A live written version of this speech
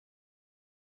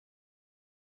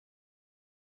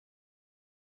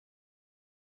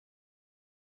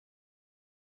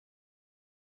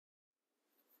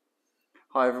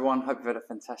Hi everyone, hope you've had a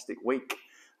fantastic week.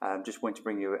 Just wanted to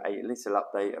bring you a little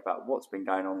update about what's been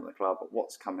going on at the club,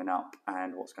 what's coming up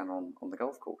and what's going on the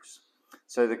golf course.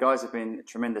 So the guys have been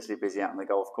tremendously busy out on the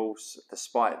golf course,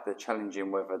 despite the challenging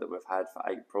weather that we've had for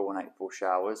April and April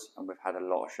showers, and we've had a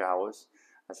lot of showers,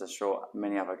 as I'm sure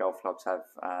many other golf clubs have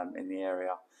in the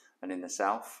area and in the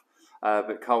south.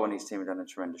 But Cole and his team have done a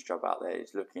tremendous job out there.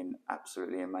 It's looking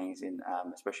absolutely amazing,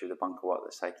 especially with the bunker work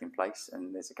that's taking place.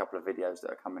 And there's a couple of videos that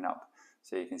are coming up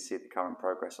so you can see the current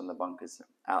progress on the bunkers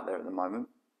out there at the moment.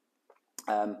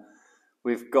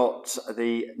 We've got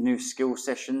the new skill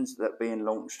sessions that are being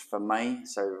launched for May,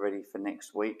 so ready for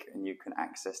next week, and you can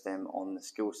access them on the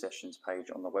skill sessions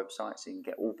page on the website, so you can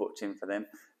get all booked in for them.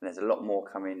 And there's a lot more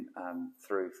coming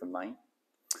through for May.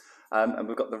 And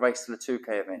we've got the Race to the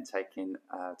 2K event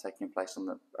taking place on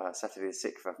the Saturday the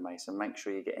 6th of May, so make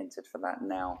sure you get entered for that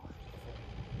now.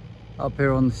 Up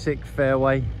here on the 6th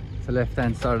fairway, to the left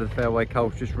hand side of the fairway,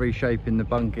 Cole's just reshaping the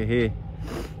bunker here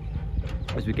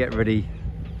as we get ready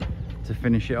to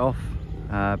finish it off,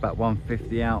 about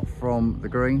 150 out from the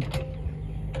green.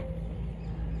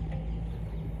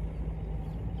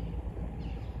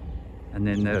 And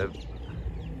then the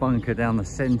bunker down the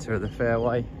centre of the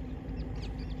fairway,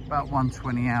 about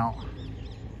 120 out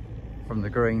from the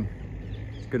green.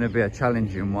 It's going to be a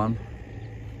challenging one.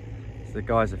 So the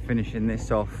guys are finishing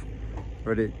this off,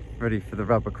 ready for the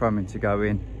rubber crumbing to go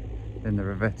in the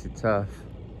revetted turf.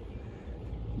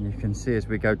 And you can see as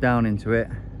we go down into it,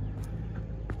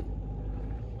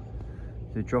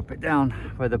 to drop it down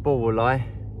where the ball will lie,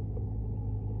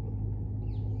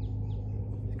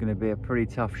 it's going to be a pretty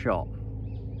tough shot.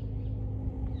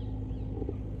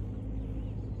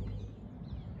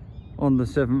 On the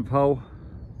 7th hole,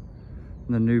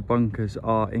 the new bunkers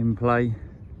are in play.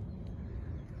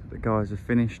 The guys have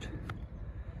finished.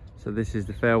 So this is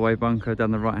the fairway bunker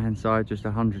down the right hand side, just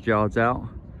 100 yards out.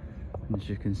 And as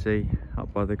you can see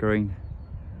up by the green,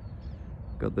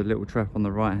 got the little trap on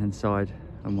the right hand side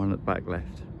and one at the back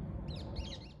left.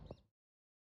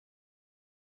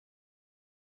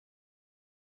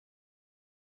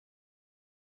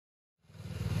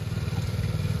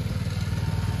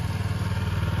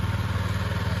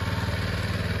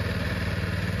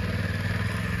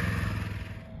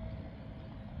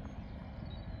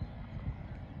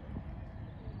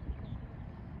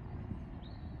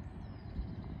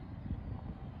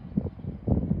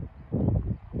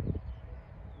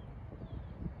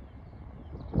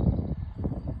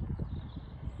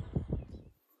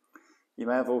 You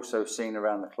may have also seen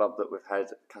around the club that we've had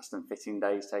custom fitting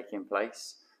days taking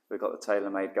place. We've got the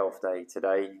TaylorMade Golf Day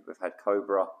today, we've had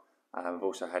Cobra, we've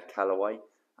also had Callaway.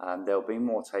 There'll be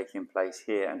more taking place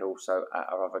here and also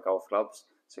at our other golf clubs,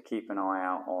 so keep an eye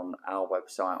out on our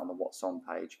website on the What's On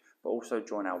page, but also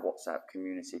join our WhatsApp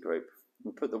community group.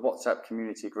 We put the WhatsApp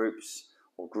community groups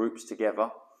together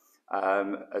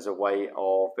as a way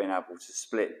of being able to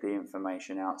split the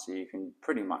information out, so you can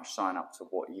pretty much sign up to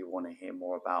what you want to hear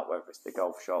more about, whether it's the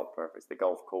golf shop, whether it's the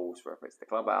golf course, whether it's the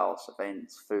clubhouse,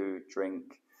 events, food,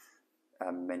 drink,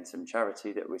 Momentum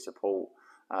charity that we support.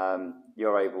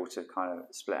 You're able to kind of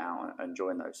split out and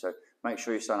join those. So make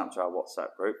sure you sign up to our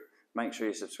WhatsApp group. Make sure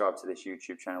you subscribe to this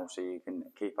YouTube channel so you can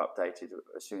keep updated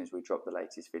as soon as we drop the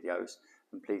latest videos.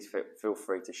 And please feel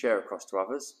free to share across to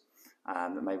others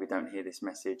that maybe don't hear this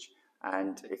message.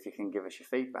 And if you can give us your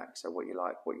feedback, so what you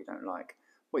like, what you don't like,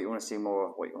 what you want to see more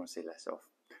of, what you want to see less of.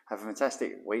 Have a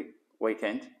fantastic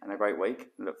weekend and a great week.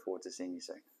 Look forward to seeing you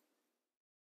soon.